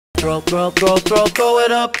Throw it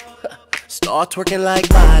up. Start twerking like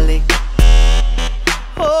Miley.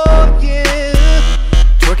 Oh yeah,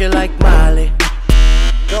 twerking like Miley.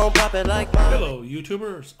 Don't pop it like Miley. Hello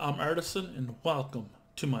YouTubers, I'm Artisan and welcome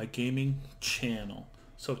to my gaming channel.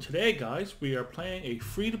 So today guys, we are playing a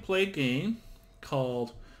free-to-play game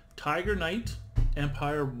called Tiger Knight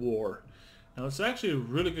Empire War. Now it's actually a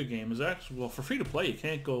really good game. It's actually, well, for free-to-play you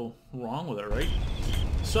can't go wrong with it, right?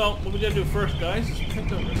 So what we gotta do first guys is pick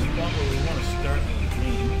up a spot where we want to start the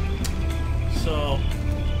game. So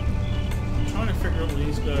I'm trying to figure out where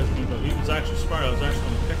these guys are going to go. He was actually smart, I was actually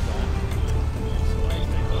going to pick that. So I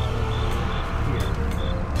think here.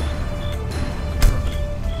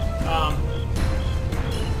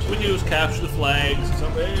 So we do is capture the flags and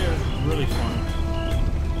stuff. It was really fun.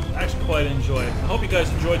 I actually quite enjoy it. I hope you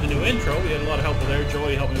guys enjoyed the new intro. We had a lot of help with there.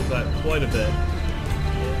 Joey helped me with that quite a bit.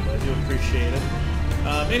 And I do appreciate it.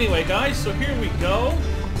 Anyway guys, so here we go.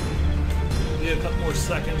 We have a couple more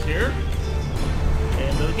seconds here.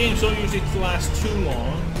 And the games don't usually last too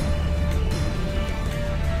long.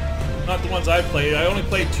 Not the ones I've played. I only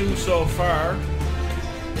played 2 so far.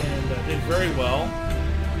 And did very well.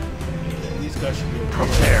 And these guys should be okay.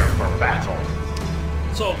 Prepare for battle.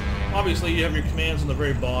 So, obviously you have your commands on the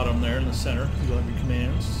very bottom there in the center. You'll have your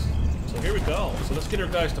commands. So here we go. So let's get our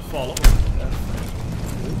guys to follow.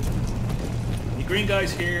 The green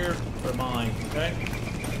guys here are mine, okay?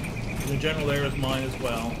 The general there is mine as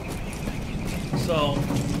well. So,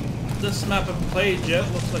 this map I haven't played yet.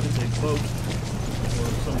 Looks like it's a boat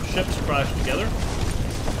where some ships crash together.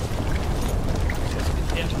 So let's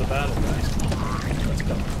get into the battle, guys. Come on, let's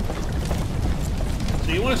go.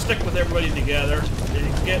 So you want to stick with everybody together. It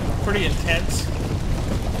can get pretty intense.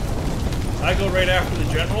 I go right after the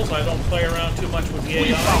generals. I don't play around too much with the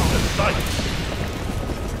AI.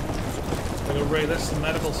 I go right. That's the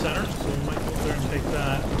medical center, so we might go there and take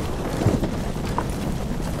that.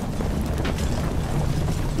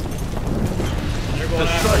 And they're going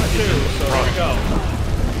after it too. So here we go.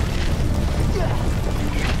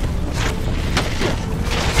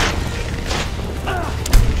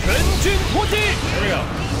 Here we go.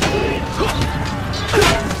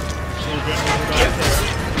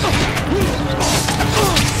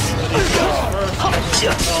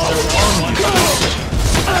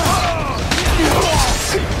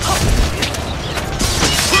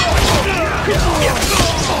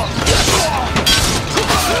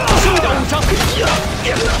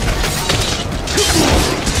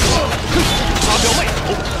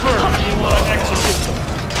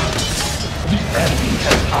 The enemy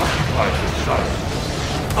has occupied the site.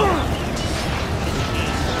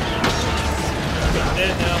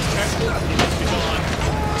 Dead now. He must be gone.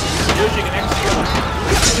 Using an execute.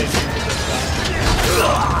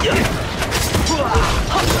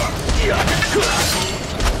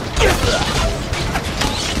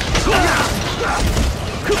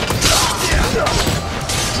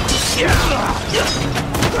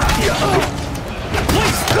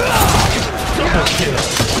 Double kill.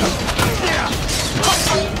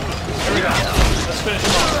 Here we go. Let's finish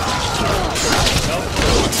him off.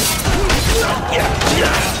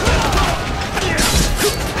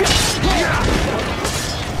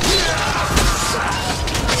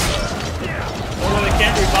 Well, they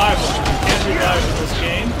can't revive them. You can't revive in this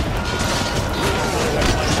game.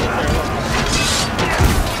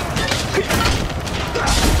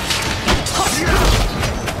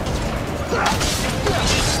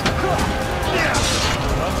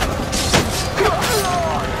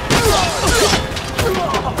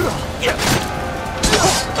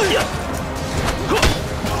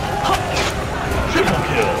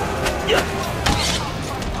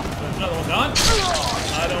 Another one gone?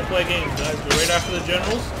 I don't play games, guys. Go right after the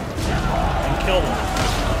generals and kill them.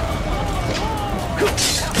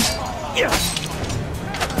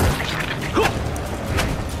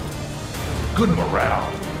 Good morale.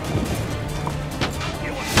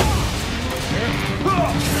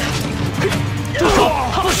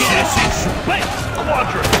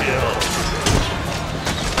 Quadra kill.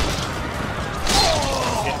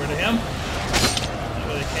 Get rid of him.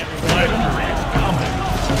 They can't revive him.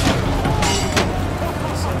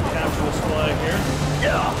 Capture this flag here.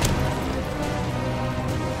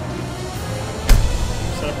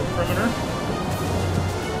 Set up a perimeter.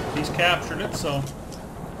 He's captured it, so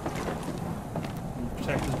we'll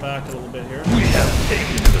protect his back a little bit here. We have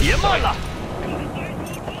taken the site. Right.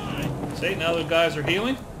 See, now the guys are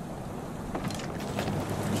healing.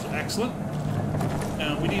 Which is excellent.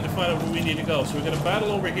 Now we need to find out where we need to go. So we got a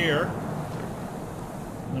battle over here.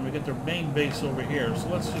 And then we get their main base over here. So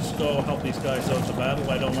let's just go help these guys out to battle.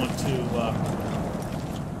 I don't want to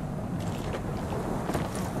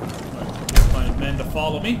men to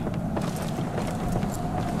follow me.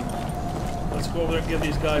 Let's go over there and give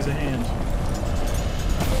these guys a hand.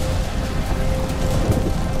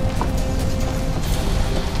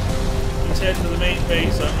 Let's head to the main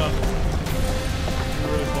base. I'm not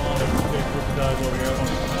really bothered with a big group of guys over here.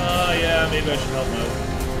 Yeah, maybe I should help them out.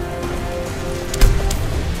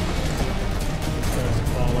 These guys are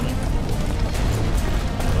following.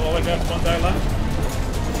 Oh, I got one guy left?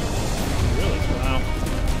 Really? Wow.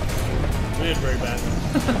 We did very bad.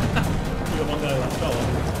 We got one guy left. Oh, well.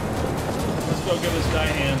 Let's go give this guy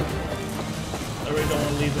a hand. I really don't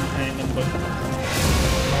want to leave him hanging, but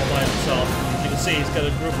all by himself. As you can see, he's got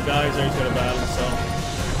a group of guys there he's got to battle, so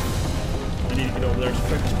I need to get over there as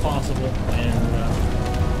quick as possible and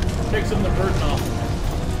take some of the burden off.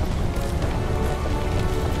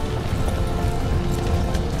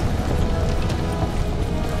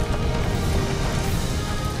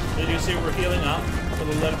 As you see, we're healing up a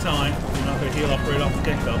little at a time. We're not going to heal up right off the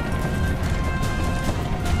get-go.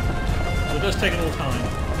 So it does take a little time.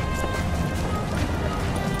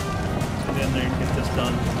 Let's get in there and get this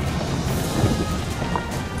done.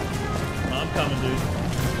 I'm coming, dude.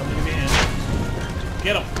 Come to give me a hand.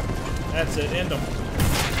 Get him. That's it. End him.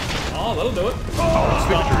 Oh, that'll do it. Our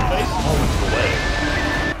Stop victory the is face. always the way.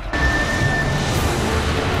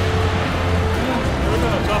 Here we go.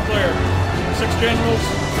 Top player. 6 generals.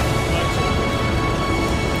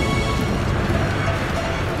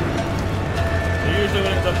 Usually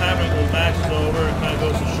what ends up happening when the match is over, it kind of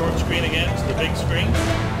goes to short screen again, to the big screen.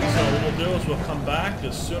 So what we'll do is we'll come back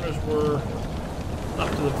as soon as we're up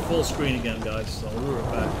to the full screen again, guys. So we're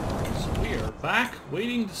back. So we are back,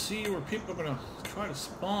 waiting to see where people are going to try to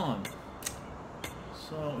spawn.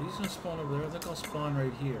 So he's going to spawn over there. I think I'll spawn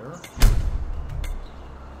right here.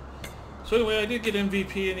 So anyway, I did get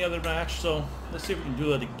MVP in the other match, so let's see if we can do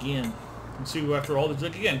that again. And see, go after all the,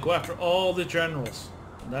 again, go after all the generals.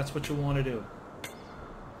 And that's what you want to do.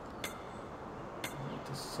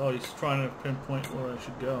 So he's trying to pinpoint where I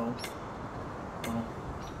should go. Well,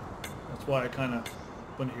 that's why I kind of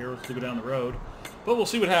went here, was to go down the road. But we'll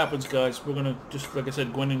see what happens, guys. We're going to just, like I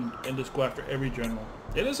said, go in and just go after every general.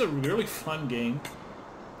 It is a really fun game.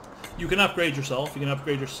 You can upgrade yourself. You can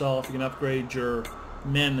upgrade yourself. You can upgrade your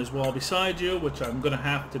men as well beside you, which I'm going to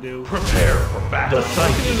have to do. Prepare for battle. We'll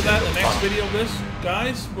get into that in the next video of this,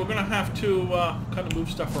 guys. We're going to have to kind of move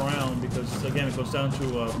stuff around because, again, it goes down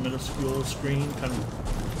to a middle school screen. Kind of,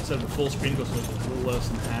 instead of the full screen, it goes to a little less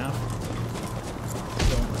than half.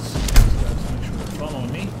 So let's make sure they're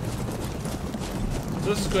following me. So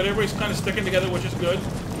this is good. Everybody's kind of sticking together, which is good.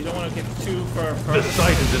 You don't want to get too far apart. The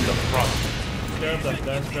site is in the front. Grab that,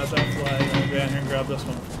 guys. Grab that flag. I'm going to go down here and grab this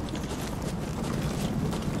one.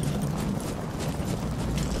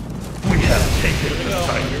 We have taken Here we the go.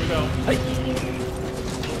 site. Here we go. We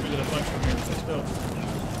get a bunch from here. Let's go.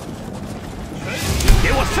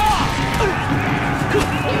 给我上！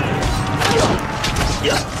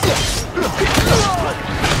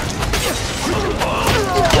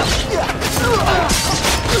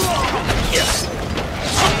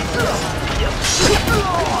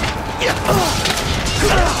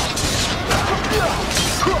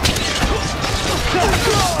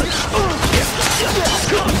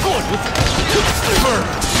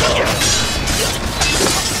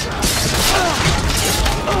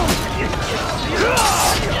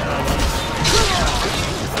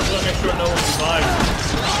 I'm gonna make sure no one survives.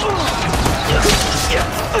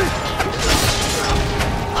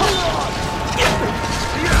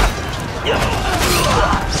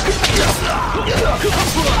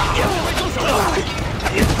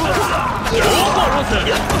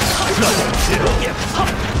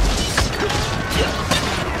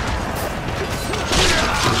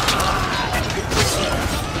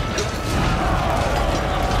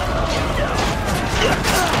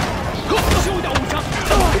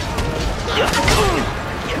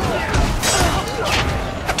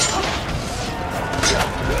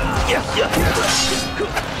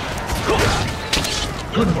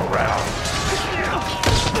 Good morale.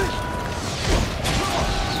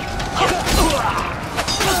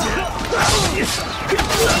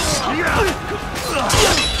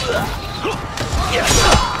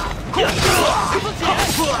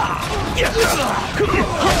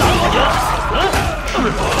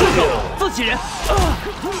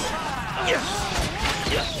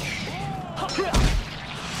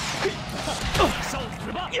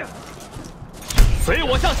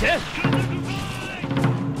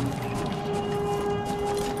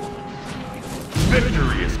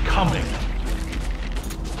 Victory is coming.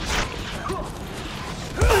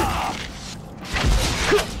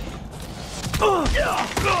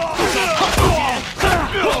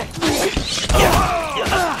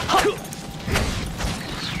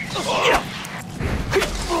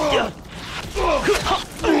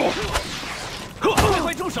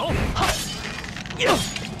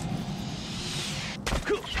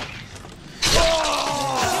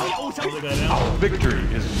 How's the guy down? Our victory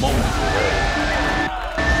is moments away.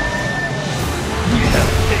 We have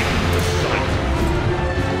taken the site.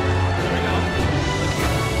 There we go.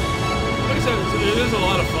 Like I said, it is a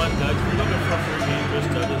lot of fun, guys. If you're looking for a free game just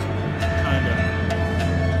to kind of,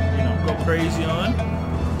 you know, go crazy on,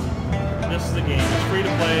 this is the game. It's free to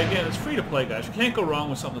play. Again, it's free to play, guys. You can't go wrong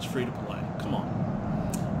with something that's free to play. Come on.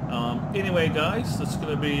 Anyway, guys, that's going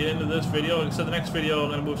to be the end of this video. Like I said, the next video, I'm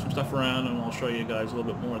going to move some stuff around, and I'll show you guys a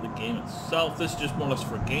little bit more of the game itself. This is just more or less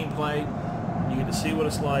for gameplay. You get to see what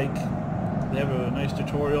it's like. They have a nice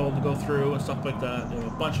tutorial to go through and stuff like that. They have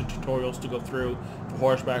a bunch of tutorials to go through for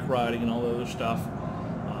horseback riding and all the other stuff.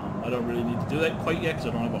 I don't really need to do that quite yet because I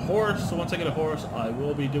don't have a horse. So once I get a horse, I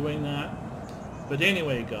will be doing that. But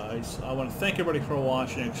anyway, guys, I want to thank everybody for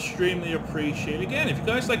watching. I extremely appreciate it. Again, if you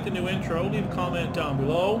guys like the new intro, leave a comment down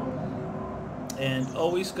below. And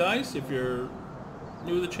always, guys, if you're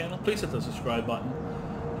new to the channel, please hit the subscribe button.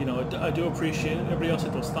 You know, I do appreciate it. Everybody else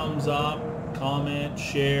hit those thumbs up, comment,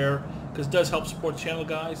 share, because it does help support the channel,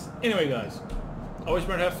 guys. Anyway, guys, always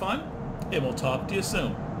remember to have fun, and we'll talk to you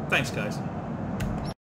soon. Thanks, guys.